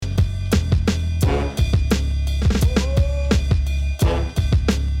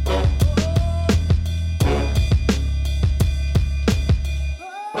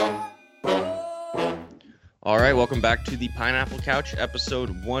right, welcome back to the Pineapple Couch,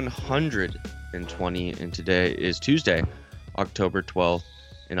 episode 120, and today is Tuesday, October 12th,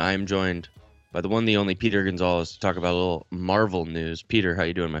 and I am joined by the one, the only Peter Gonzalez to talk about a little Marvel news. Peter, how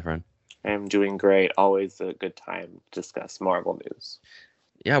you doing, my friend? I'm doing great. Always a good time to discuss Marvel news.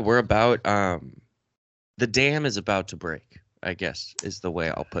 Yeah, we're about, the dam is about to break, I guess, is the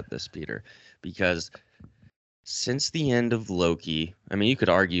way I'll put this, Peter, because since the end of Loki, I mean, you could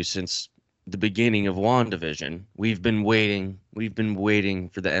argue since the beginning of WandaVision, we've been waiting for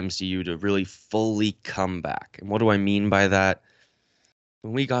the MCU to really fully come back. And what do I mean by that?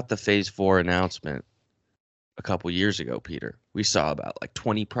 When we got the Phase 4 announcement a couple years ago, Peter, we saw about like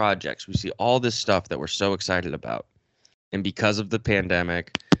 20 projects. We see all this stuff that we're so excited about. And because of the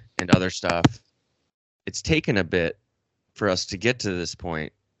pandemic and other stuff, it's taken a bit for us to get to this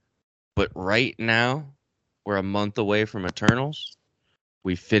point. But right now, we're a month away from Eternals.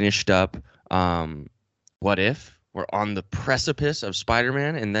 We finished up What If? We're on the precipice of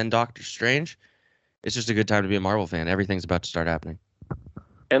Spider-Man and then Doctor Strange. It's just a good time to be a Marvel fan. Everything's about to start happening.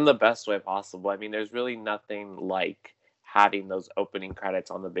 In the best way possible. I mean, there's really nothing like having those opening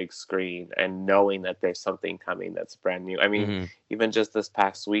credits on the big screen and knowing that there's something coming that's brand new. I mean, even just this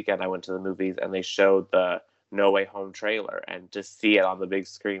past weekend, I went to the movies and they showed the No Way Home trailer, and to see it on the big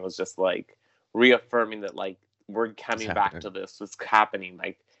screen was just like reaffirming that like we're coming back to this. It's happening.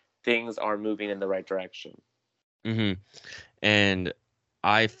 Like things are moving in the right direction. And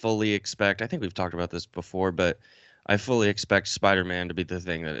I fully expect, I think we've talked about this before, but I fully expect Spider-Man to be the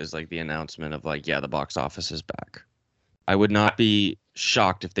thing that is like the announcement of like, yeah, the box office is back. I would not be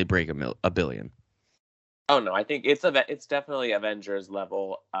shocked if they break a billion. Oh no, I think it's definitely Avengers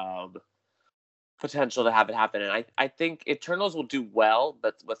level of potential to have it happen, and I think Eternals will do well,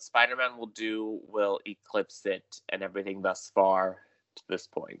 but what Spider-Man will do will eclipse it and everything thus far to this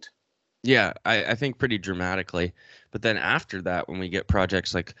point. Yeah, I think pretty dramatically. But then after that, when we get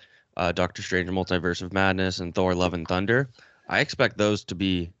projects like Doctor Strange Multiverse of Madness and Thor Love and Thunder, I expect those to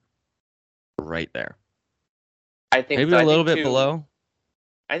be right there. I think maybe a little bit below.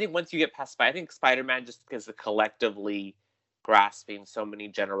 I think once you get past I think Spider-Man just is collectively grasping so many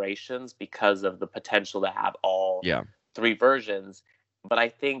generations because of the potential to have all three versions. But I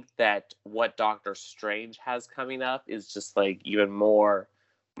think that what Doctor Strange has coming up is just like even more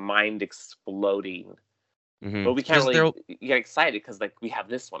mind exploding. But we can't really get excited because like we have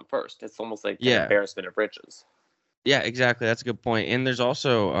this one first. It's almost like an embarrassment of riches. Yeah, exactly. That's a good point. And there's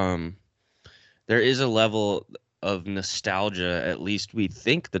also there is a level of nostalgia, at least we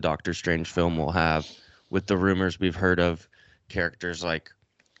think the Doctor Strange film will have, with the rumors we've heard of characters like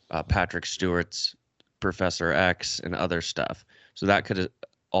Patrick Stewart's Professor X and other stuff. So that could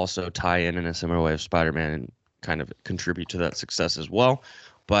also tie in a similar way of Spider-Man and kind of contribute to that success as well.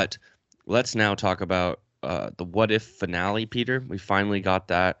 But let's now talk about the What If finale, Peter. We finally got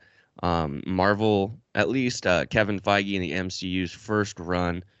that. Marvel, at least Kevin Feige and the MCU's first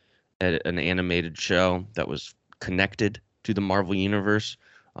run at an animated show that was connected to the Marvel Universe.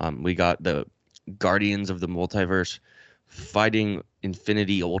 We got the Guardians of the Multiverse fighting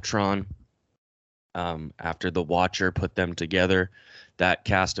Infinity Ultron after the Watcher put them together. That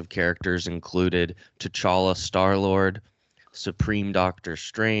cast of characters included T'Challa, Star-Lord, Supreme Doctor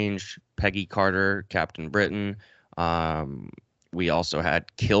Strange, Peggy Carter, Captain Britain. We also had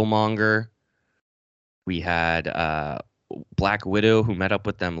Killmonger. We had Black Widow, who met up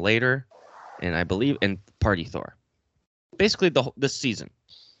with them later, and I believe and Party Thor. Basically, the season.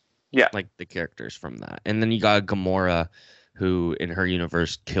 Yeah, like the characters from that, and then you got Gamora, who in her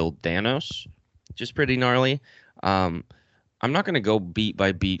universe killed Thanos, which is pretty gnarly. I'm not going to go beat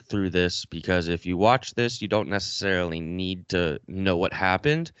by beat through this because if you watch this, you don't necessarily need to know what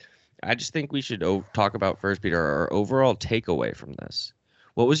happened. I just think we should talk about first, Peter, our overall takeaway from this.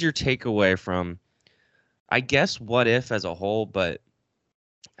 What was your takeaway from, I guess, What If as a whole, but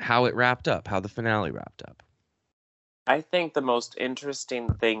how it wrapped up, how the finale wrapped up? I think the most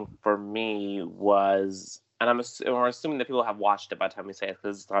interesting thing for me was, and we're assuming that people have watched it by the time we say it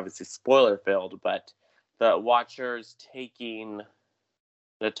because it's obviously spoiler filled, but the Watchers taking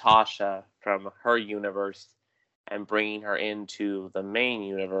Natasha from her universe and bringing her into the main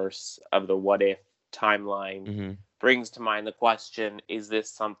universe of the What If timeline brings to mind the question, is this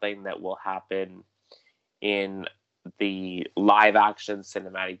something that will happen in the live action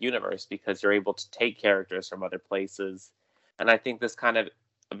cinematic universe? Because you're able to take characters from other places. And I think this kind of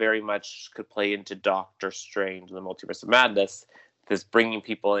very much could play into Doctor Strange and the Multiverse of Madness, this bringing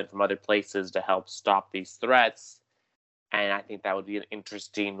people in from other places to help stop these threats. And I think that would be an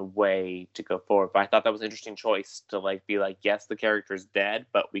interesting way to go forward. But I thought that was an interesting choice to like be like, yes, the character's dead,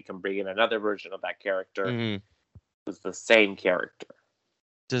 but we can bring in another version of that character was the same character.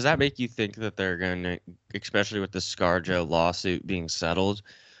 Does that make you think that they're going to, especially with the ScarJo lawsuit being settled,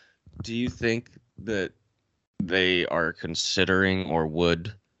 do you think that they are considering or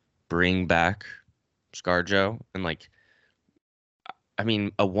would bring back ScarJo? And like, I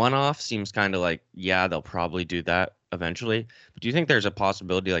mean, a one-off seems kind of like, yeah, they'll probably do that eventually. But do you think there's a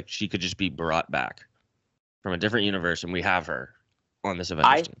possibility like she could just be brought back from a different universe and we have her on this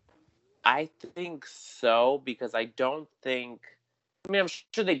Avengers I team? I think so, because I don't think. I mean, I'm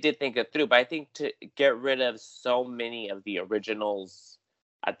sure they did think it through, but I think to get rid of so many of the originals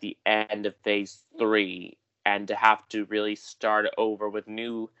at the end of Phase 3 and to have to really start over with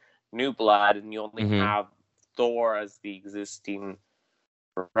new blood, and you only Mm-hmm. have Thor as the existing,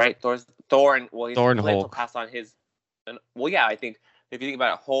 right? Thor, and well, Thor and Clint will Hulk. pass on his. And, well, yeah, I think if you think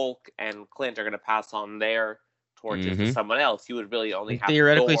about it, Hulk and Clint are going to pass on their torches to Mm-hmm. someone else. You would really only And have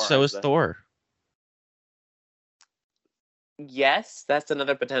theoretically, Thor so as is the. Thor. Yes, that's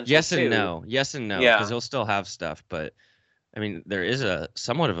another potential Yes and too. no. Yes and no, because Yeah, he'll still have stuff. But I mean, there is a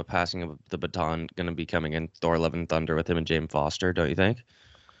somewhat of a passing of the baton going to be coming in Thor: Love and Thunder with him and Jane Foster, don't you think?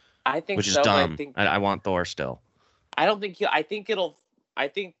 I think Which is so, but I dumb. think I want Thor still. I don't think he. I think it'll. I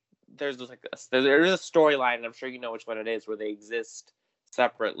think there's just like there is a storyline, and I'm sure you know which one it is, where they exist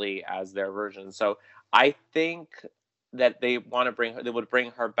separately as their version. So I think that they want to bring her. They would bring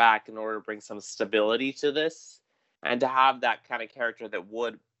her back in order to bring some stability to this, and to have that kind of character that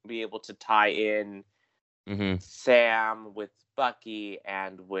would be able to tie in Mm-hmm. Sam with Bucky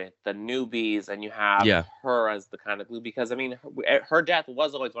and with the newbies, and you have Yeah. her as the kind of glue. Because I mean, her death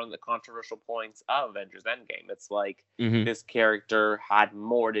was always one of the controversial points of Avengers Endgame. It's like Mm-hmm. this character had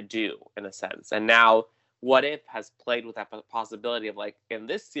more to do in a sense, and now What If has played with that possibility of like in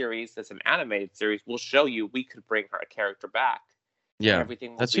this series, it's an animated series, we'll show you we could bring her a character back, and Yeah.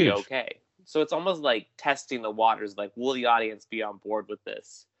 everything will That's be huge. okay. So it's almost like testing the waters. Like, will the audience be on board with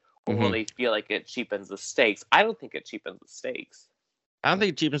this? Or will Mm-hmm. they feel like it cheapens the stakes? I don't think it cheapens the stakes. I don't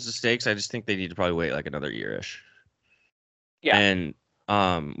think it cheapens the stakes. I just think they need to probably wait like another year-ish. Yeah. And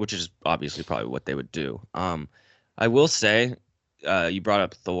which is obviously probably what they would do. I will say, you brought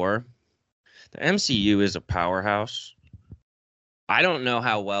up Thor. The MCU is a powerhouse. I don't know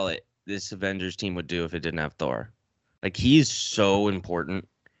how well this Avengers team would do if it didn't have Thor. Like he's so important.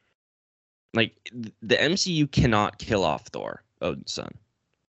 Like the MCU cannot kill off Thor, Odin's son.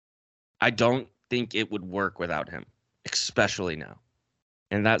 I don't think it would work without him, especially now.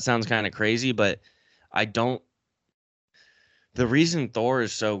 And that sounds kind of crazy, but I don't. The reason Thor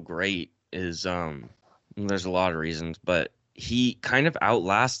is so great is there's a lot of reasons, but he kind of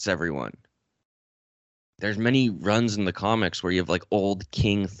outlasts everyone. There's many runs in the comics where you have like old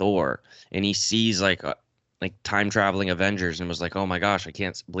King Thor, and he sees like time traveling Avengers and was like, "Oh my gosh, I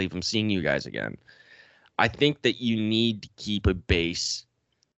can't believe I'm seeing you guys again." I think that you need to keep a base,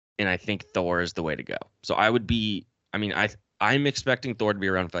 and I think Thor is the way to go. So I would be, I mean, I'm expecting Thor to be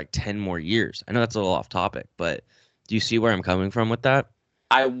around for like 10 more years. I know that's a little off topic, but do you see where I'm coming from with that?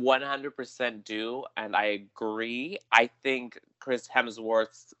 I 100% do, and I agree. I think Chris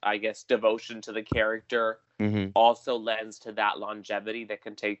Hemsworth's, I guess, devotion to the character Mm-hmm. also lends to that longevity that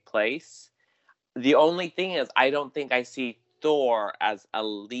can take place. The only thing is, I don't think I see Thor as a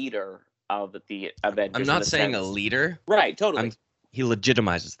leader of the I'm Avengers in not a saying a sense. leader. Right, I'm totally. He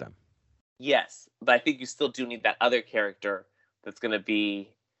legitimizes them. Yes, but I think you still do need that other character that's going to be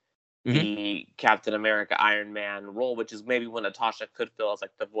Mm-hmm. the Captain America Iron Man role, which is maybe when Natasha could fill as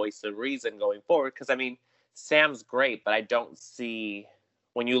like the voice of reason going forward. Because I mean, Sam's great, but I don't see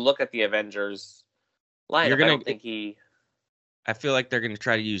when you look at the Avengers You're lineup, I gonna. don't think he. I feel like they're gonna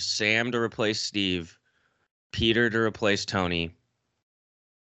try to use Sam to replace Steve, Peter to replace Tony,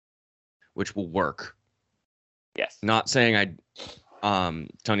 which will work. Yes. Not saying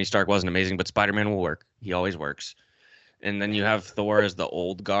Tony Stark wasn't amazing, but Spider-Man will work. He always works. And then you have Thor as the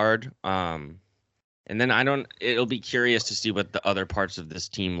old guard. And then it'll be curious to see what the other parts of this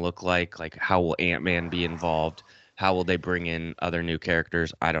team look like. Like how will Ant-Man be involved? How will they bring in other new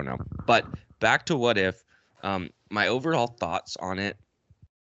characters? I don't know. But back to What If, my overall thoughts on it.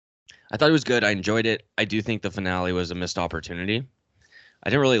 I thought it was good. I enjoyed it. I do think the finale was a missed opportunity. I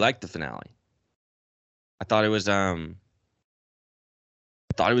didn't really like the finale. I thought it was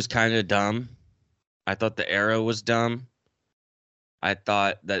kind of dumb. I thought the arrow was dumb. I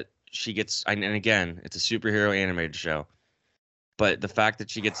thought that she gets, and again, it's a superhero animated show, but the fact that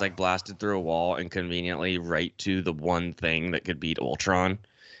she gets like blasted through a wall and conveniently right to the one thing that could beat Ultron,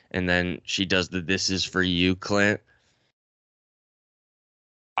 and then she does the "This is for you, Clint."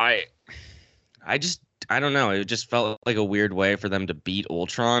 I, I just, I don't know. It just felt like a weird way for them to beat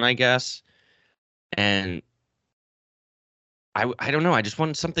Ultron, I guess, and I don't know. I just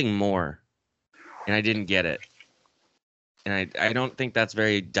wanted something more, and I didn't get it. And I don't think that's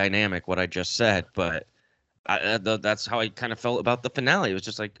very dynamic what I just said, but that's how I kind of felt about the finale. It was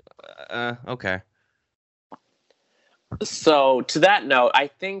just like, okay. So to that note, I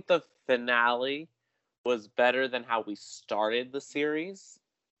think the finale was better than how we started the series.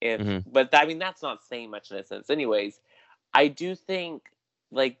 Hmm. But I mean that's not saying much in a sense. Anyways, I do think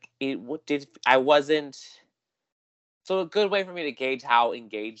like it what did I wasn't so a good way for me to gauge how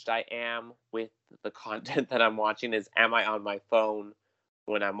engaged I am with the content that I'm watching is am I on my phone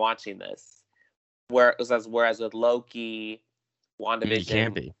when I'm watching this? Whereas with Loki, You can't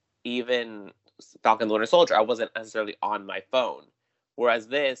WandaVision, be. even Falcon the Winter Soldier, I wasn't necessarily on my phone. Whereas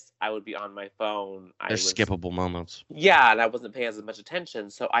this, I would be on my phone. There's skippable moments. Yeah, and I wasn't paying as much attention.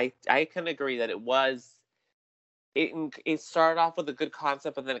 So I can agree that it started off with a good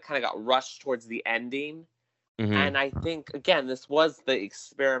concept, but then it kind of got rushed towards the ending. Hmm. And I think again, this was the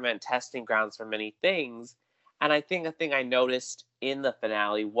experiment testing grounds for many things. And I think a thing I noticed in the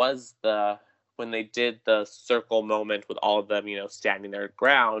finale was the when they did the circle moment with all of them, standing their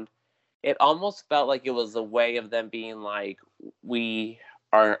ground. It almost felt like it was a way of them being like, we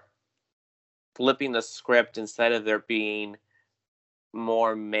are flipping the script instead of there being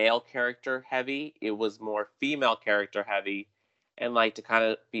more male character heavy, it was more female character heavy. And like to kind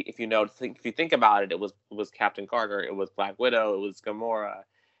of be, if you think about it, it was Captain Carter, it was Black Widow, it was Gamora,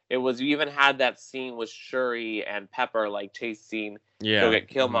 it was you even had that scene with Shuri and Pepper like chasing go Yeah. get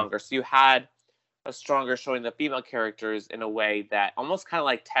Killmonger. So you had a stronger showing the female characters in a way that almost kind of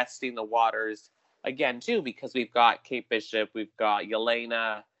like testing the waters again too, because we've got Kate Bishop, we've got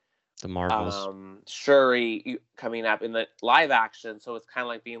Yelena, The Marvels. Shuri coming up in the live action, so it's kind of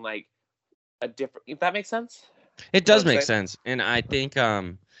like being like a different. If that makes sense, It what does I'm make saying. sense. And I think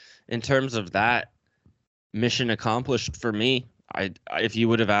in terms of that, mission accomplished for me. If you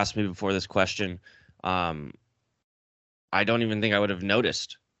would have asked me before this question, um I don't even think I would have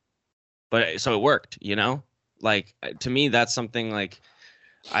noticed. But so it worked, you know? Like to me that's something like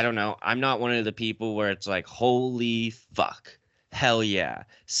I don't know. I'm not one of the people where it's like holy fuck. Hell yeah.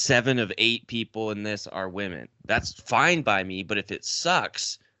 7 of 8 people in this are women. That's fine by me, but if it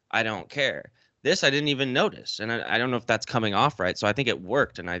sucks, I don't care. This I didn't even notice. And I don't know if that's coming off right. So I think it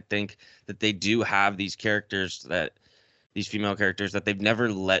worked. And I think that they do have these female characters that they've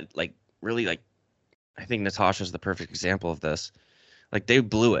never let like really like I think Natasha's the perfect example of this. Like they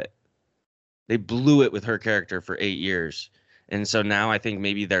blew it. They blew it with her character for 8 years. And so now I think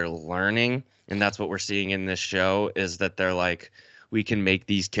maybe they're learning, and that's what we're seeing in this show is that they're like, we can make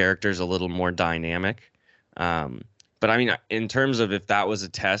these characters a little more dynamic. Um, but I mean, in terms of if that was a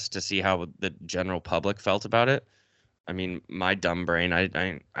test to see how the general public felt about it, I mean, my dumb brain,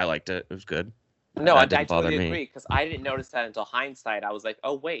 I liked it. It was good. No, I That didn't bother totally me. agree because I didn't notice that until hindsight. I was like,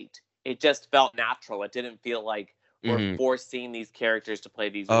 oh wait, it just felt natural. It didn't feel like we're Hmm. forcing these characters to play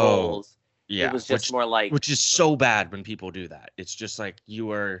these Oh, roles. It yeah, was just more like which is so bad when people do that. It's just like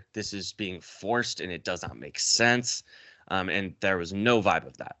this is being forced and it does not make sense. And there was no vibe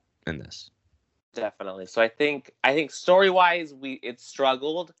of that in this. definitely. So I think story wise it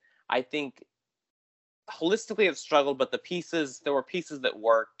struggled. I think holistically it struggled, but there were pieces that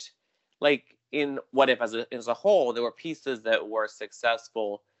worked. Like in What If as a whole, there were pieces that were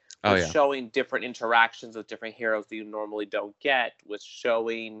successful Oh with yeah. showing different interactions with different heroes that you normally don't get, with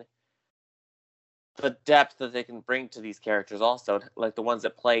showing the depth that they can bring to these characters also, like the ones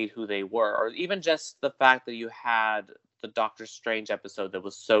that played who they were, or even just the fact that you had the Doctor Strange episode that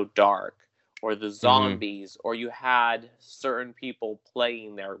was so dark, or the Hmm. zombies, or you had certain people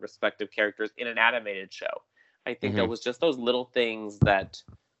playing their respective characters in an animated show. I think there Hmm. was just those little things that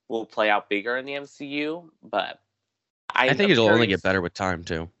will play out bigger in the MCU, but I think I'm it'll only get curious. better with time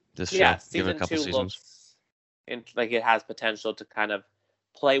too. This Yeah, show. Give it a season couple two seasons. looks like it has potential to kind of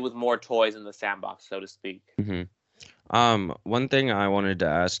play with more toys in the sandbox, so to speak. Hmm. One thing I wanted to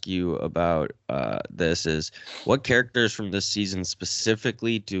ask you about this is what characters from this season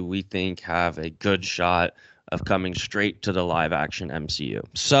specifically do we think have a good shot of coming straight to the live action MCU?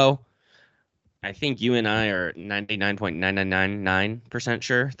 So I think you and I are 99.9999%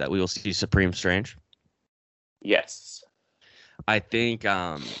 sure that we will see Supreme Strange. Yes. I think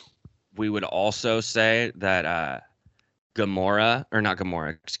we would also say that Gamora, or not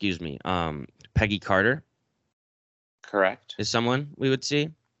Gamora, excuse me, Peggy Carter Correct. is someone we would see.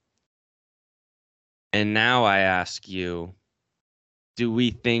 And now I ask you, do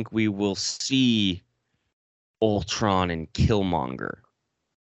we think we will see Ultron and Killmonger?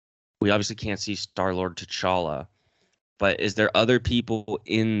 We obviously can't see Star-Lord T'Challa, but is there other people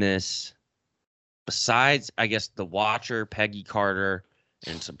in this besides, I guess, the Watcher, Peggy Carter,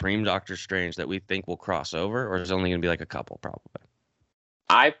 and Supreme Doctor Strange that we think will cross over, or is it only going to be like a couple, probably?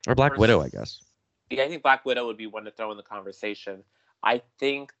 Or Black Widow, I guess. Yeah, I think Black Widow would be one to throw in the conversation. I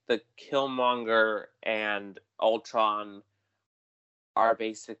think the Killmonger and Ultron are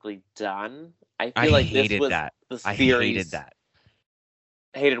basically done. I feel like this was that. the I series. hated that.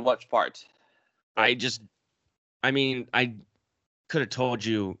 Hated which part? I could have told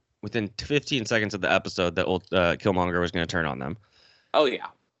you within 15 seconds of the episode that Killmonger was going to turn on them. Oh, yeah.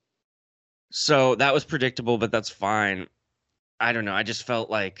 So that was predictable, but that's fine. I don't know. I just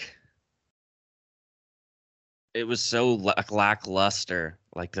felt like it was so lackluster,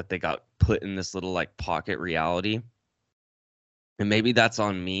 like that they got put in this little like pocket reality. And maybe that's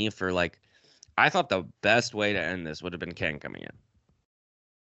on me for like, I thought the best way to end this would have been Kang coming in.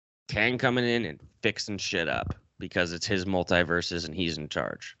 Kang coming in and fixing shit up because it's his multiverses and he's in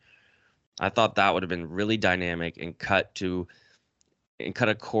charge. I thought that would have been really dynamic and cut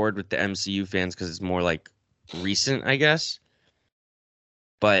a chord with the MCU fans because it's more like recent, I guess.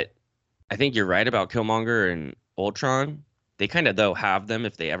 But I think you're right about Killmonger and Ultron. They kind of though have them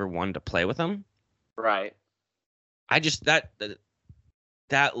if they ever wanted to play with them. Right. I just that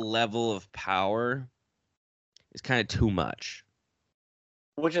level of power is kind of too much.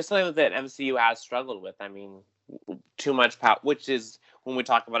 Which is something that MCU has struggled with. I mean, too much power, which is when we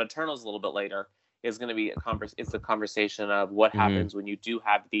talk about Eternals a little bit later, is going to be it's a conversation of what happens when you do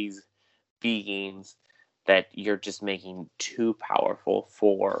have these beings that you're just making too powerful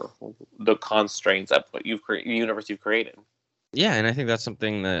for the constraints of what the universe you've created. Yeah, and I think that's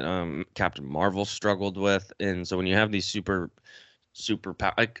something that Captain Marvel struggled with. And so when you have these super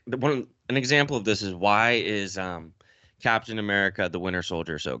power, like an example of this is why is Captain America the Winter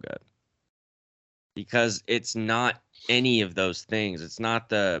Soldier so good? Because it's not any of those things. It's not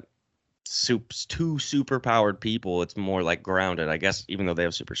the two super powered people. It's more like grounded, I guess, even though they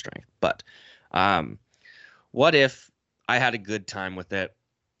have super strength. But what if I had a good time with it?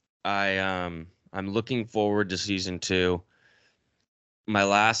 I'm looking forward to season 2. My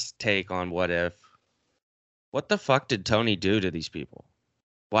last take on what the fuck did Tony do to these people?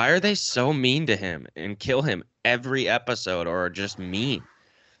 Why are they so mean to him and kill him every episode, or just mean?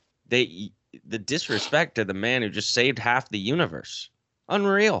 The disrespect to the man who just saved half the universe.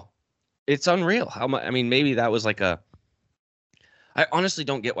 Unreal. It's unreal. How much? I mean, maybe that was like I honestly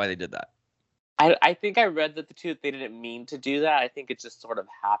don't get why they did that. I think I read that they didn't mean to do that. I think it just sort of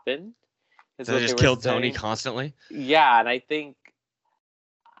happened. So they just killed Tony constantly? Yeah, and I think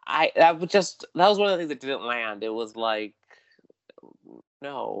that was one of the things that didn't land. It was like,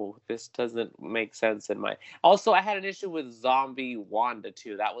 no, this doesn't make sense in my. Also, I had an issue with Zombie Wanda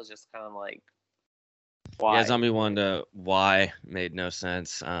too. That was just kind of like, why? Yeah, Zombie Wanda, why made no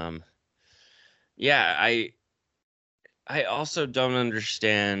sense. Yeah, I also don't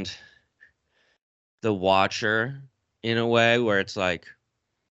understand the Watcher in a way where it's like,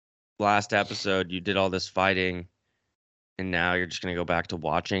 last episode you did all this fighting and now you're just gonna go back to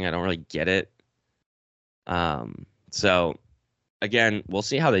watching. I don't really get it. So again, we'll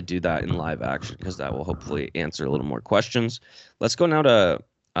see how they do that in live action because that will hopefully answer a little more questions. Let's go now to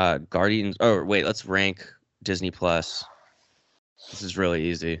Guardians. Oh wait, let's rank Disney Plus. This is really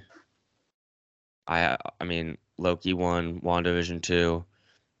easy. I mean, Loki 1, WandaVision 2,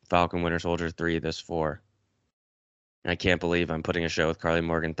 Falcon Winter Soldier 3, this 4. I can't believe I'm putting a show with Carly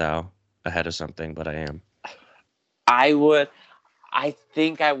Morgenthau ahead of something, but I am. I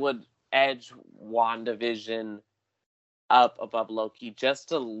think I would edge WandaVision up above Loki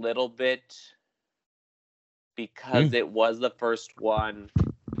just a little bit because it was the first one.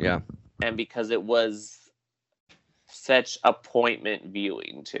 Yeah. And because it was such appointment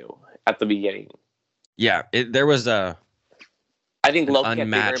viewing too at the beginning. Yeah, there was I think Loki had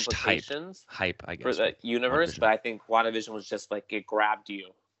bigger implications hype, I guess, for the universe, but I think WandaVision was just like it grabbed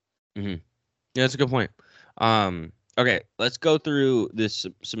you. Mm-hmm. Yeah, that's a good point. Okay, let's go through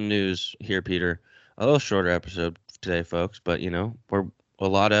some news here, Peter. A little shorter episode today, folks, but we're a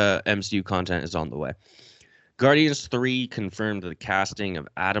lot of MCU content is on the way. Guardians 3 confirmed the casting of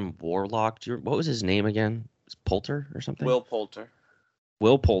Adam Warlock. What was his name again? It's Poulter or something? Will Poulter.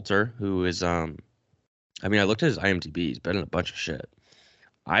 Will Poulter, who is I mean, I looked at his IMDb. He's been in a bunch of shit.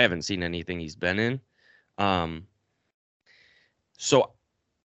 I haven't seen anything he's been in. So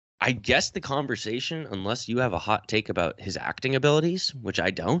I guess the conversation, unless you have a hot take about his acting abilities, which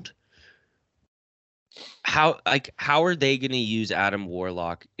I don't, how are they going to use Adam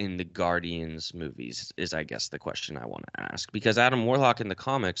Warlock in the Guardians movies is, I guess, the question I want to ask. Because Adam Warlock in the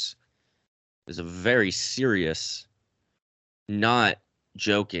comics is a very serious, not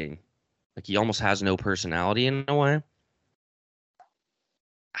joking, Like he almost has no personality in a way.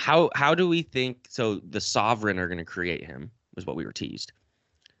 How do we think so the Sovereign are going to create him was what we were teased.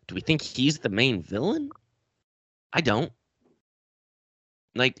 Do we think he's the main villain? I don't.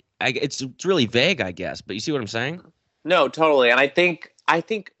 Like it's really vague, I guess, but you see what I'm saying? No, totally. And I think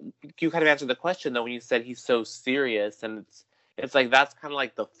you kind of answered the question though when you said he's so serious, and it's like that's kind of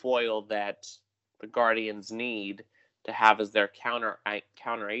like the foil that the Guardians need to have as their counter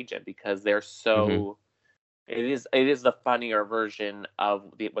agent, because they're Mm-hmm. so it is the funnier version of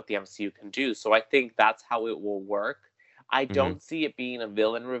what the MCU can do. So I think that's how it will work. I Mm-hmm. don't see it being a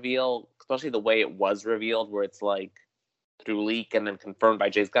villain reveal, especially the way it was revealed, where it's like through leak and then confirmed by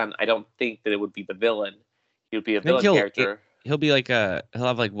James Gunn. I don't think that it would be the villain. He would be a I think villain character, he'll be like he'll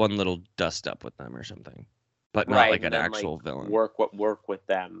have like one little dust up with them or something, but not right? like And an then like actual villain. work with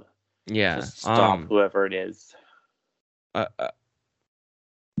them to Yeah. stop whoever it is. Uh, uh,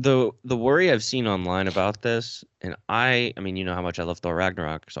 the worry I've seen online about this, and I mean, you know how much I love Thor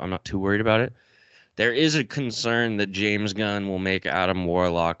Ragnarok, so I'm not too worried about it. There is a concern that James Gunn will make Adam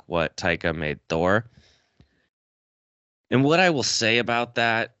Warlock what Taika made Thor. And what I will say about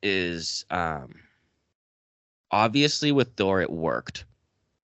that is, obviously with Thor it worked,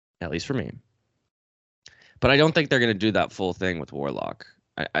 at least for me. But I don't think they're going to do that full thing with Warlock.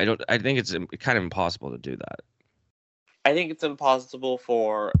 I don't. I think it's kind of impossible to do that. I think it's impossible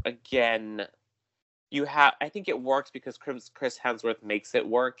for, again, I think it works because Chris Hemsworth makes it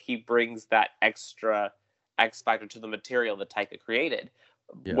work. He brings that extra X factor to the material that Taika created.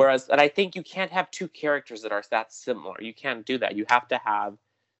 Yeah. Whereas, and I think you can't have two characters that are that similar. You can't do that. You have to have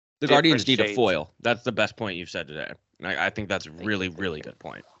The different Guardians need a shades. foil. That's the best point you've said today. I think that's a Thank really, you, thank really you. good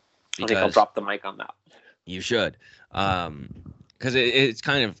point I think I'll because drop the mic on that. you should. Because it's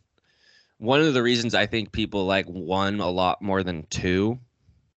kind of one of the reasons I think people like one a lot more than two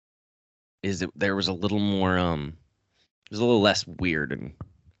is that there was a little more it was a little less weird and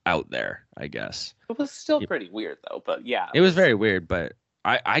out there, I guess. It was still pretty weird though, but yeah, It was very weird, but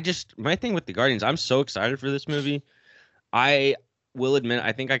I just my thing with the Guardians, I'm so excited for this movie. I will admit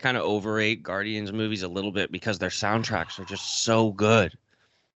I think I kind of overrate Guardians movies a little bit because their soundtracks are just so good.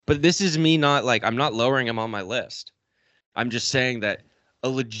 But this is me not like I'm not lowering them on my list. I'm just saying that a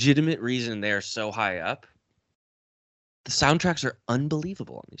legitimate reason they are so high up, the soundtracks are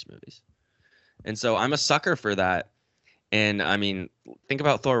unbelievable on these movies. And so I'm a sucker for that. And I mean, think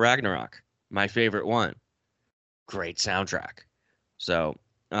about Thor Ragnarok, my favorite one. Great soundtrack. So,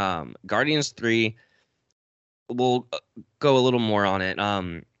 Guardians 3, we'll go a little more on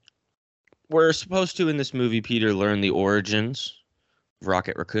it. We're supposed to, in this movie, Peter, learn the origins of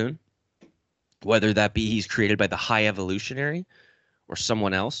Rocket Raccoon, whether that be he's created by the High Evolutionary or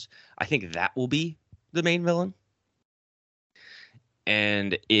someone else. I think that will be the main villain.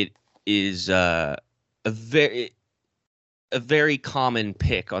 And it is a very common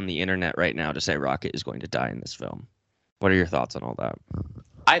pick on the internet right now to say Rocket is going to die in this film. What are your thoughts on all that?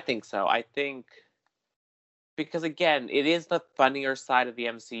 I think so. I think because again, it is the funnier side of the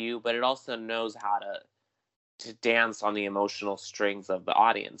MCU, but it also knows how to dance on the emotional strings of the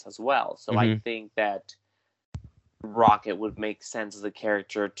audience as well. So I Mm-hmm. think that Rocket would make sense as a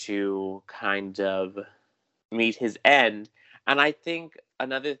character to kind of meet his end. And I think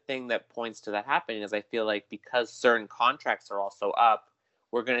another thing that points to that happening is I feel like because certain contracts are also up,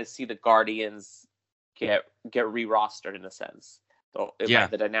 we're going to see the Guardians get re-rostered in a sense. So Yeah,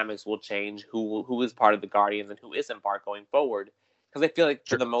 the dynamics will change. Who is part of the Guardians and who isn't part going forward? Because I feel like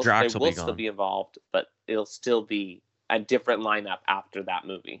for the most part they Drax will will be still gone. be involved, but it'll still be a different lineup after that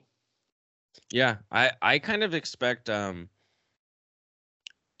movie. Yeah, I kind of expect I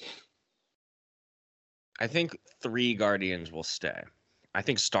think 3 Guardians will stay. I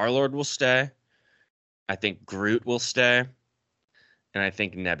think Star-Lord will stay. I think Groot will stay, and I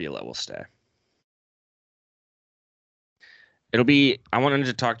think Nebula will stay. It'll be I wanted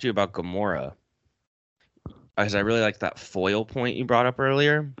to talk to you about Gamora because I really like that foil point you brought up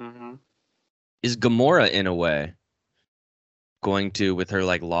earlier. Mm-hmm. Is Gamora in a way going to with her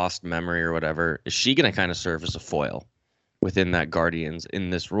like lost memory or whatever, is she going to kind of serve as a foil within that Guardians in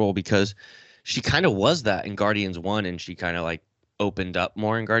this role because she kind of was that in Guardians 1 and she kind of like opened up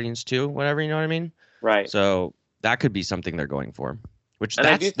more in Guardians 2, whatever, you know what I mean? Right. So that could be something they're going for. Which And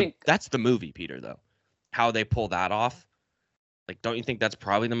I do think that's the movie, Peter, though. How they pull that off. Like, don't you think that's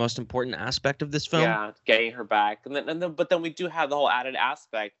probably the most important aspect of this film? yeah, getting her back, but then we do have the whole added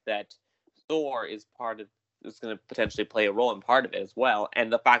aspect that Thor is going to potentially play a role in part of it as well,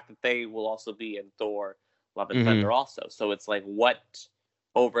 and the fact that they will also be in Thor: Love and Mm-hmm. Thunder also. So it's like what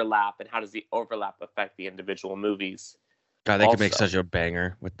overlap and how does the overlap affect the individual movies? God, they could make Also, such a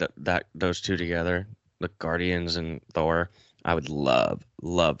banger with those two together, the Guardians and Thor. I would love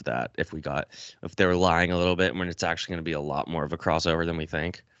that if they were lying a little bit when it's actually going to be a lot more of a crossover than we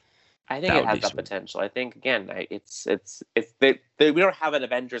think. I think That it would has be that sweet. potential. I think again, we don't have an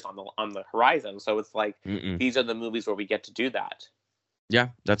Avengers on the horizon, so it's like Mm-mm. these are the movies where we get to do that. Yeah,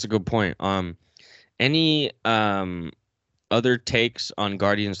 that's a good point. Any other takes on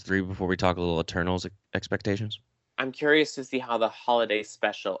Guardians 3 before we talk a little Eternals expectations? I'm curious to see how the holiday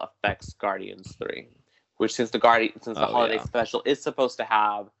special affects Guardians 3, which since the Oh holiday yeah. special is supposed to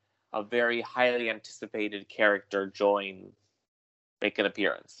have a very highly anticipated character make an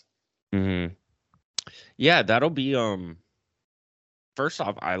appearance. Hmm. Yeah, that'll be first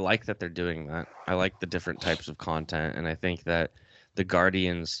off, I like that they're doing that. I like the different types of content, and I think that the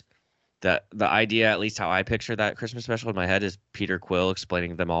Guardians, that the idea, at least how I picture that Christmas special in my head, is Peter Quill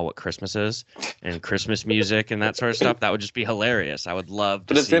explaining to them all what Christmas is and Christmas music and that sort of stuff. That would just be hilarious. I would love to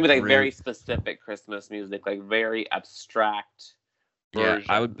But it's see gonna be like Groot. very specific Christmas music, like very abstract Yeah, versions.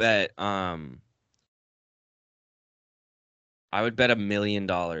 I would bet $1 million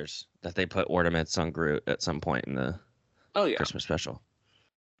that they put ornaments on Groot at some point in the Oh yeah, Christmas special.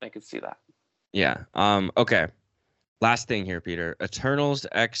 I could see that. Yeah. Okay. Last thing here, Peter. Eternals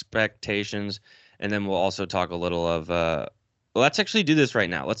expectations, and then we'll also talk a little of let's actually do this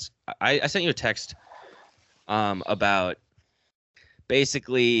right now. I sent you a text about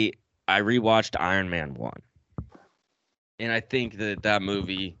basically I rewatched Iron Man 1. And I think that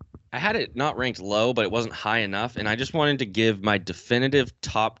movie, I had it not ranked low, but it wasn't high enough, and I just wanted to give my definitive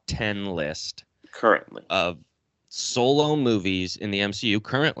top 10 list Currently, of solo movies in the MCU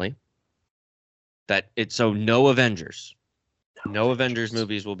currently. So no Avengers. No Avengers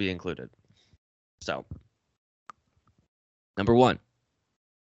movies will be included. So, number 1,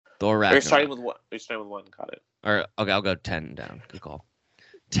 Thor you're starting Ragnarok. with one. You're starting with one. Got it. Or okay, I'll go 10 down. Good call.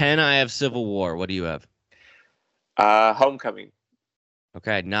 10, I have Civil War. What do you have? Homecoming.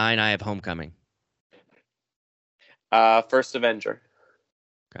 Okay, 9, I have Homecoming. First Avenger.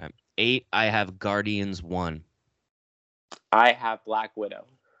 Okay. 8, I have Guardians 1. I have Black Widow.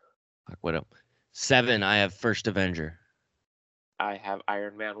 Black Widow. 7, I have First Avenger. I have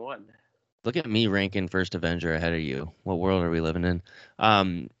Iron Man 1. Look at me ranking First Avenger ahead of you. What world are we living in?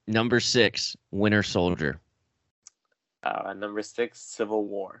 Number 6, Winter Soldier. Number 6, Civil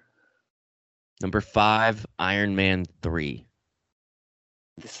War. Number 5, Iron Man 3.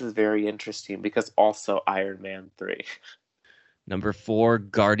 This is very interesting because also Iron Man 3. Number 4,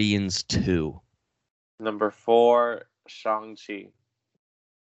 Guardians 2. Number 4, Shang-Chi.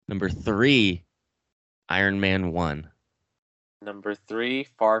 Number 3, Iron Man 1. Number 3,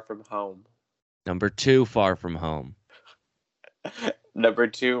 Far From Home. Number 2, Far From Home. Number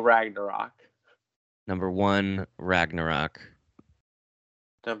 2, Ragnarok. Number 1, Ragnarok.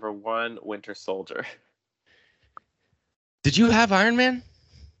 Number 1, Winter Soldier. Did you have Iron Man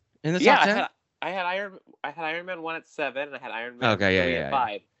in the Yeah, top 10? I had Iron Man 1 at 7, and I had Iron Man Okay, 3 yeah, at yeah.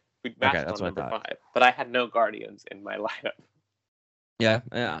 5. We Okay, matched that's on what I number thought. 5, but I had no Guardians in my lineup. Yeah,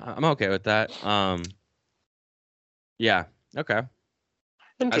 I'm okay with that. Yeah, okay.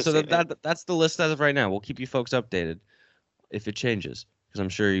 So Interesting. that's the list as of right now. We'll keep you folks updated if it changes, because I'm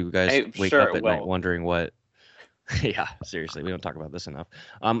sure you guys I'm wake sure up it at night will. wondering what. Yeah, seriously, we don't talk about this enough.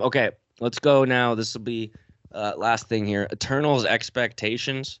 Okay, let's go now. This will be last thing here. Eternals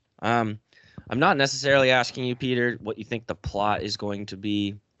expectations. I'm not necessarily asking you, Peter, what you think the plot is going to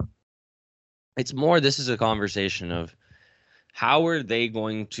be. It's more, this is a conversation of how are they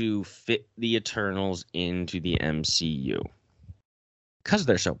going to fit the Eternals into the MCU? Because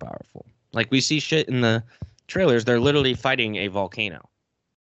they're so powerful. Like, we see shit in the trailers, they're literally fighting a volcano.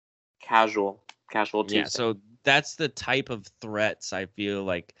 Casual Tuesday. Yeah, so that's the type of threats I feel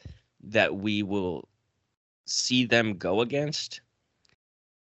like that we will see them go against.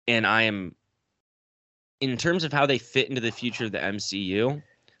 And I am, in terms of how they fit into the future of the MCU,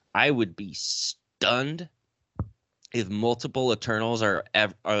 I would be stunned if multiple Eternals are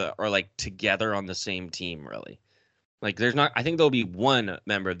like together on the same team, really. Like, there's not, I think there'll be one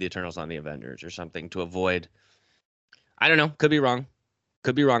member of the Eternals on the Avengers or something to avoid. I don't know, could be wrong.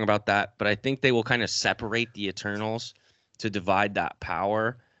 Could be wrong about that, but I think they will kind of separate the Eternals to divide that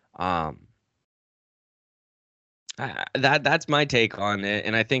power. That's my take on it,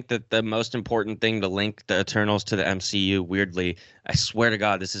 and I think that the most important thing to link the Eternals to the MCU, weirdly, I swear to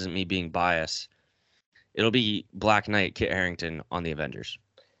God, this isn't me being biased. It'll be Black Knight, Kit Harington on the Avengers,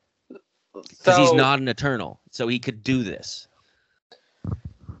 because he's not an Eternal, so he could do this.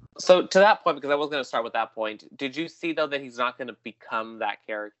 So to that point, because I was going to start with that point, did you see though that he's not going to become that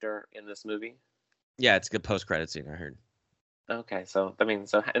character in this movie? Yeah, it's a good post-credit scene, I heard. Okay, so I mean,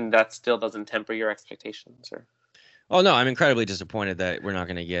 and that still doesn't temper your expectations, or Oh no, I'm incredibly disappointed that we're not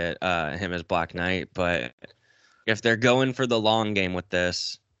going to get him as Black Knight. But if they're going for the long game with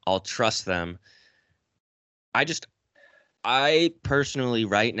this, I'll trust them. I just, I personally,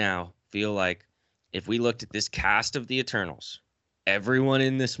 right now, feel like if we looked at this cast of the Eternals, everyone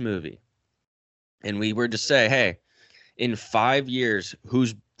in this movie, and we were to say, hey, in 5 years,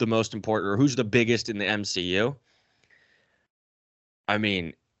 who's the most important or who's the biggest in the MCU? I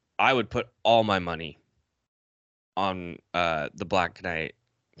mean, I would put all my money on the Black Knight,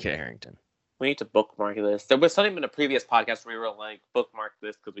 Kit Harington. we need to bookmark this. There was something in a previous podcast where we were like, bookmark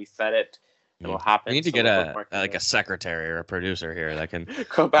this because we said it. It will happen. We need to so get we're a secretary or a producer here that can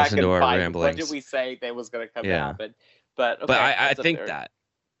go back listen to and our find ramblings. when did we say that was going to come to Yeah. happen. But okay, But I think that.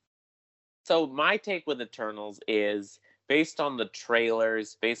 So my take with Eternals is based on the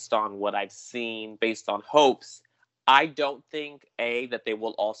trailers, based on what I've seen, based on hopes. I don't think that they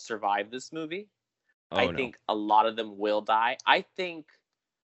will all survive this movie. I No. think a lot of them will die. I think,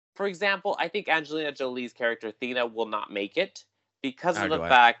 for example, I think Angelina Jolie's character Athena will not make it because of the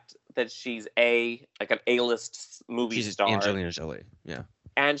fact that she's like an A-list movie star. Angelina Jolie, yeah.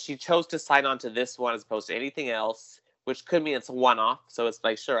 And she chose to sign on to this one as opposed to anything else, which could mean it's a one-off. So it's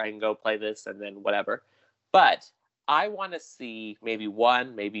like, sure, I can go play this and then whatever. But I want to see maybe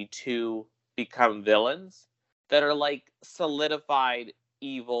one, maybe two become villains that are like solidified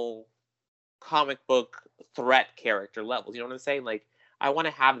evil comic book threat character levels. You know what I'm saying? Like, I want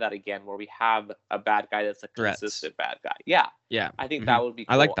to have that again where we have a bad guy that's a consistent bad guy. Yeah. Yeah. I think that would be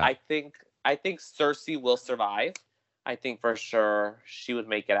cool. I like that. I think Cersei will survive. I think for sure she would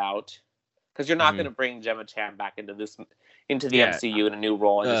make it out. Because you're not going to bring Gemma Chan back into the MCU in a new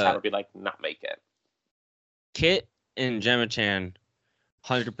role and just have her be like, not make it. Kit and Gemma Chan,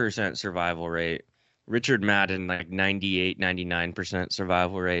 100% survival rate. Richard Madden, like 98, 99%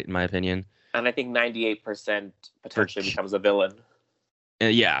 survival rate, in my opinion. And I think 98% potentially becomes a villain.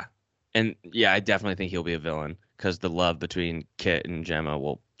 Yeah. And yeah, I definitely think he'll be a villain because the love between Kit and Gemma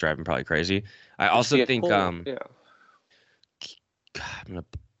will drive him probably crazy. I also think, yeah. God, I'm going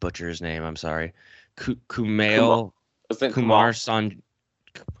to butcher his name. I'm sorry. Kumar San.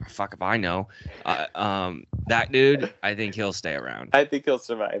 Fuck if I know. That dude, I think he'll stay around. I think he'll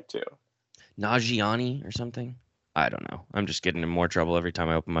survive too. Nagiani or something? I don't know. I'm just getting in more trouble every time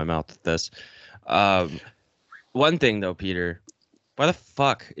I open my mouth with this. One thing though, Peter, why the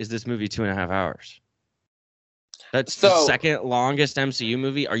fuck is this movie 2.5 hours? That's the second longest MCU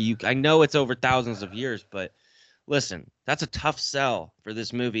movie. I know it's over thousands of years, but listen, that's a tough sell for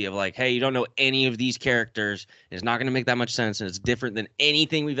this movie of like, hey, you don't know any of these characters. It's not going to make that much sense, and it's different than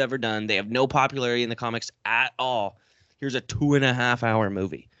anything we've ever done. They have no popularity in the comics at all. Here's a 2.5 hour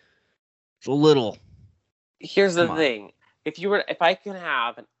movie. It's a little. Here's the thing. If I can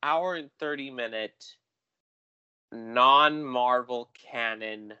have an hour and 30-minute non-Marvel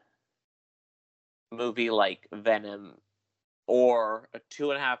canon movie like Venom, or a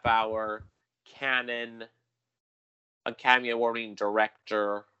 2.5 hour canon Academy Award-winning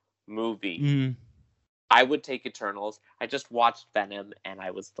director movie, I would take Eternals. I just watched Venom and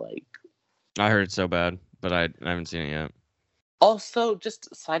I was like, I heard it's so bad, but I haven't seen it yet. Also,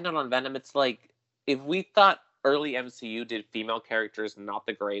 just side note on Venom, it's like, if we thought early MCU did female characters not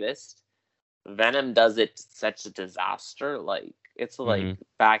the greatest, Venom does it such a disaster. Like, it's like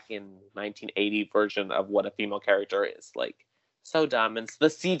back in 1980 version of what a female character is. Like, so dumb. And the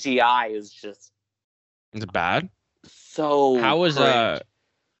CGI is just... Is it bad? So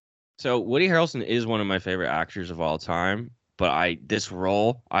So Woody Harrelson is one of my favorite actors of all time, but this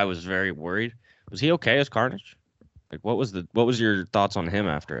role, I was very worried. Was he okay as Carnage? Like, what was your thoughts on him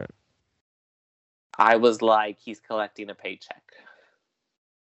after it? I was like, he's collecting a paycheck.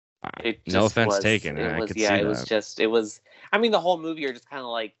 No offense taken. It was. I mean, the whole movie are just kind of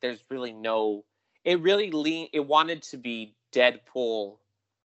like, there's really no. It really it wanted to be Deadpool,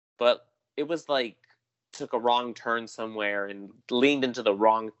 but it was like took a wrong turn somewhere and leaned into the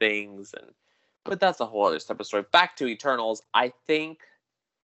wrong things. But that's a whole other separate story. Back to Eternals. I think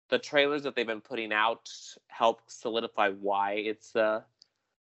the trailers that they've been putting out help solidify why it's a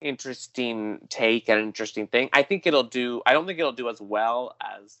interesting take and an interesting thing. I don't think it'll do as well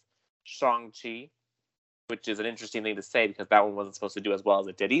as Shang-Chi, which is an interesting thing to say because that one wasn't supposed to do as well as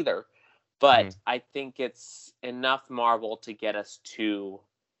it did either. But I think it's enough Marvel to get us to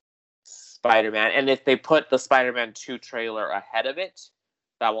Spider-Man. And if they put the Spider-Man 2 trailer ahead of it,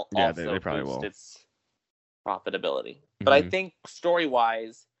 that will also boost its profitability. But I think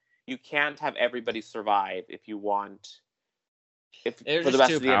story-wise, you can't have everybody survive if you want... for the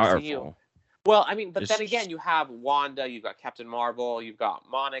rest of the MCU. Well, I mean, but then Just again, you have Wanda, you've got Captain Marvel, you've got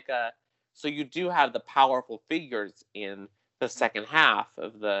Monica, so you do have the powerful figures in the second half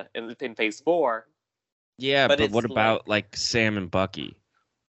of in Phase 4. yeah, But but what it's like, about like Sam and Bucky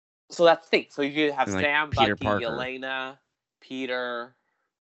so that's the thing. So you have and like Sam, Peter Bucky, Parker, Yelena, Peter,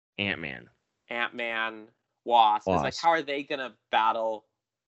 Ant-Man, Ant-Man, Wasp. It's like, Wasp, how are they gonna battle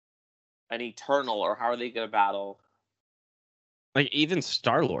an Eternal, or how are they gonna battle? like even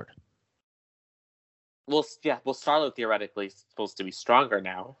Star-Lord? Well, yeah, well, Star-Lord theoretically is supposed to be stronger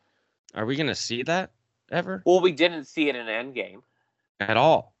now. Are we gonna see that ever Well, we didn't see it in Endgame. at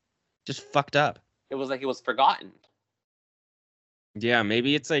all? Just fucked up. It was like it was forgotten. Yeah,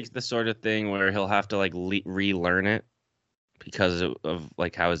 maybe it's like the sort of thing where he'll have to like relearn it because of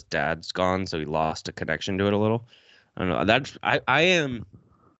like how his dad's gone, so he lost a connection to it a little. I don't know.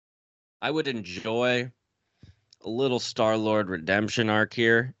 I would enjoy a little Star-Lord redemption arc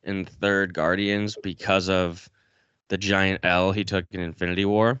here in third Guardians because of the giant L he took in Infinity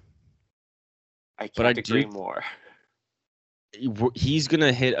War. I But I can't do agree more. he's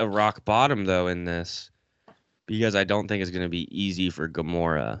gonna hit a rock bottom though in this because I don't think it's gonna be easy for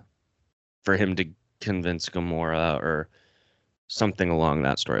Gamora for him to convince Gamora or something along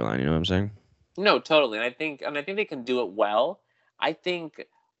that storyline. You know what I'm saying? No, totally. And I think they can do it well. I think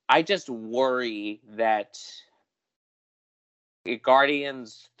I just worry that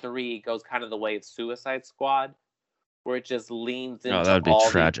Guardians 3 goes kind of the way of Suicide Squad, where it just leans Oh, that into would be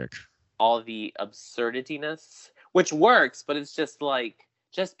tragic. all the absurdityness, which works, but it's just like,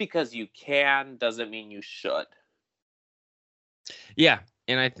 just because you can doesn't mean you should. Yeah,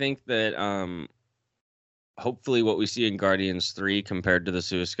 and I think that hopefully what we see in Guardians 3 compared to the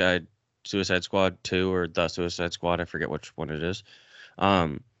Suicide Squad 2 or the Suicide Squad, I forget which one it is.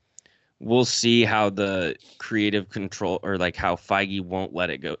 We'll see how the creative control or like how Feige won't let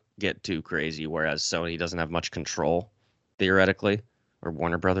it get too crazy, whereas Sony doesn't have much control theoretically, or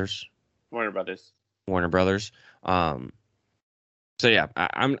Warner Brothers. Warner Brothers. Warner Brothers. So yeah,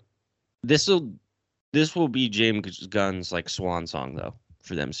 I'm this will be James Gunn's like swan song though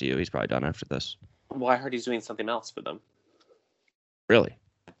for the MCU. He's probably done after this. Well, I heard he's doing something else for them. Really?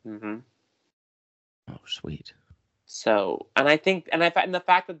 Mm-hmm. Oh, sweet. So, and I think, and the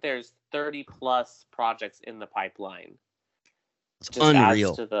fact that there's 30 plus projects in the pipeline It's just unreal.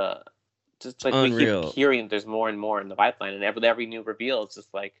 adds to the, just like Unreal. we keep hearing there's more and more in the pipeline, and every new reveal is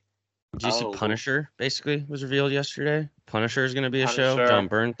just like, Did you see Punisher basically was revealed yesterday? Punisher is going to be a show. Punisher. John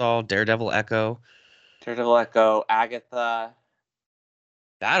Bernthal, Daredevil Echo. Daredevil Echo, Agatha.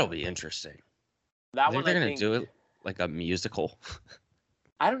 That'll be interesting. That I think one, they're I going to think, do it like a musical.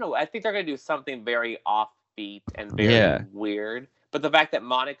 I don't know. I think they're going to do something very offbeat and very weird. But the fact that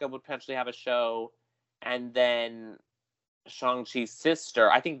Monica would potentially have a show, and then Shang-Chi's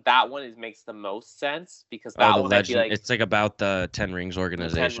sister, I think that one makes the most sense, because that the one I feel legend. like It's like about the Ten Rings the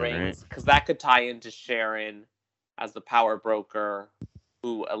organization, 10 right? Rings, because that could tie into Sharon as the power broker,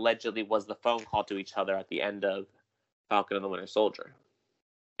 who allegedly was the phone call to each other at the end of Falcon and the Winter Soldier.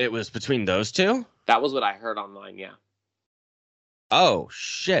 It was between those two? That was what I heard online, yeah. Oh,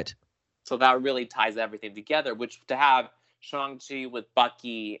 shit. So that really ties everything together, which to have Shang-Chi with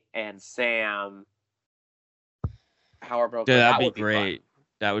Bucky and Sam, power broker, Yeah, that that'd would be be great. fun.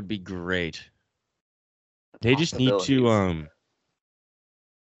 That would be great. They just need to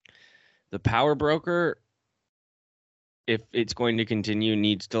the power broker, if it's going to continue,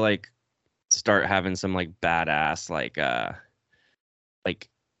 needs to like start having some like badass like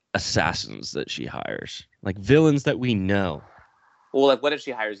assassins that she hires. Like villains that we know. Well, like, what if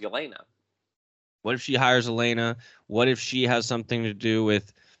she hires Yelena? What if she hires Elena? What if she has something to do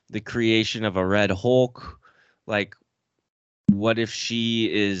with the creation of a Red Hulk? Like, what if she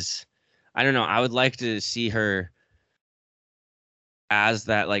is, I don't know, I would like to see her as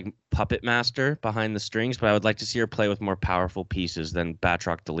that like puppet master behind the strings, but I would like to see her play with more powerful pieces than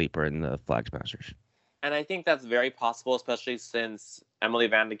Batroc the Leaper and the Flag Smashers. And I think that's very possible, especially since Emily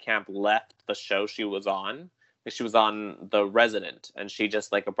Van de Kamp left the show she was on. Like, she was on The Resident, and she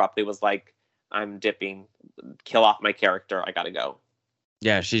just like abruptly was like, I'm dipping, kill off my character, I gotta go.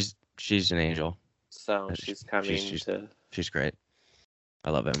 Yeah, she's an angel. So she's coming she's great.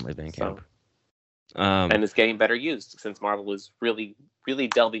 I love Emily Van Camp. And it's getting better used, since Marvel is really, really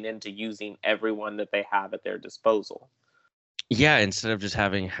delving into using everyone that they have at their disposal. Yeah, instead of just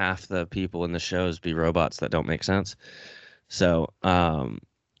having half the people in the shows be robots that don't make sense. So,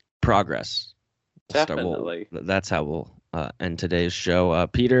 progress. Definitely. That's how we'll end today's show.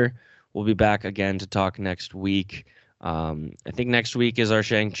 Peter, we'll be back again to talk next week. I think next week is our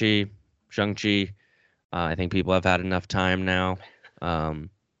Shang-Chi. I think people have had enough time now.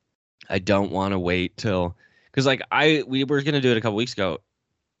 I don't want to wait till, because like we were gonna do it a couple weeks ago.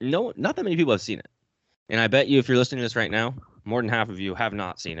 No, not that many people have seen it, and I bet you if you're listening to this right now, more than half of you have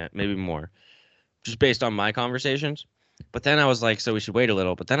not seen it, maybe more, just based on my conversations. But then I was like, so we should wait a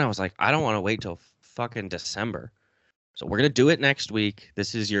little. But then I was like, I don't want to wait till fucking December. So we're gonna do it next week.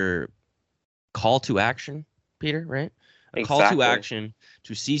 This is your call to action, Peter, right? A call to action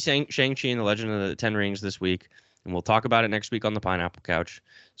to see Shang-Chi and the Legend of the Ten Rings this week, and we'll talk about it next week on the Pineapple Couch.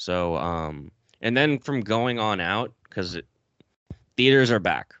 So, and then from going on out, because theaters are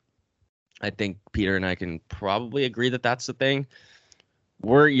back. I think Peter and I can probably agree that that's the thing.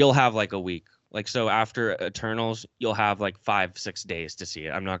 You'll have like a week. Like, so after Eternals, you'll have like 5-6 days to see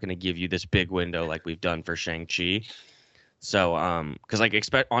it. I'm not going to give you this big window like we've done for Shang-Chi. So, because like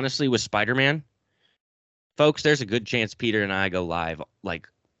honestly with Spider-Man, folks, there's a good chance Peter and I go live like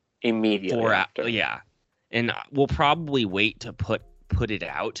immediately after. Yeah, and we'll probably wait to put it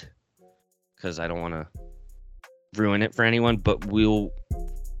out because I don't want to ruin it for anyone. But we'll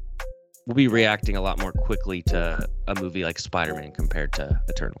be reacting a lot more quickly to a movie like Spider-Man compared to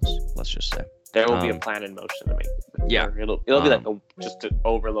Eternals. Let's just say there will be a plan in motion to make. Yeah, it'll be like just an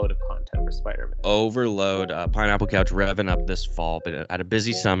overload of content for Spider-Man. Overload. Pineapple Couch revving up this fall, but had a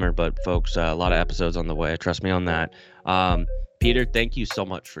busy summer. But folks, a lot of episodes on the way. Trust me on that. Peter, thank you so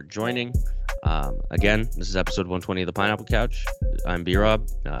much for joining. Again, this is episode 120 of the Pineapple Couch. I'm Brob.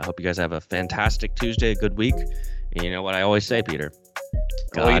 I hope you guys have a fantastic Tuesday, a good week. And you know what I always say, Peter?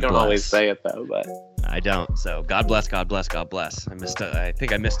 Well, you don't always say it though, but I don't. So God bless, God bless, God bless. I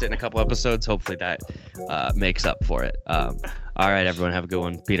think I missed it in a couple episodes. Hopefully that makes up for it. All right, everyone, have a good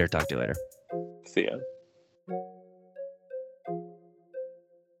one. Peter, talk to you later. See ya.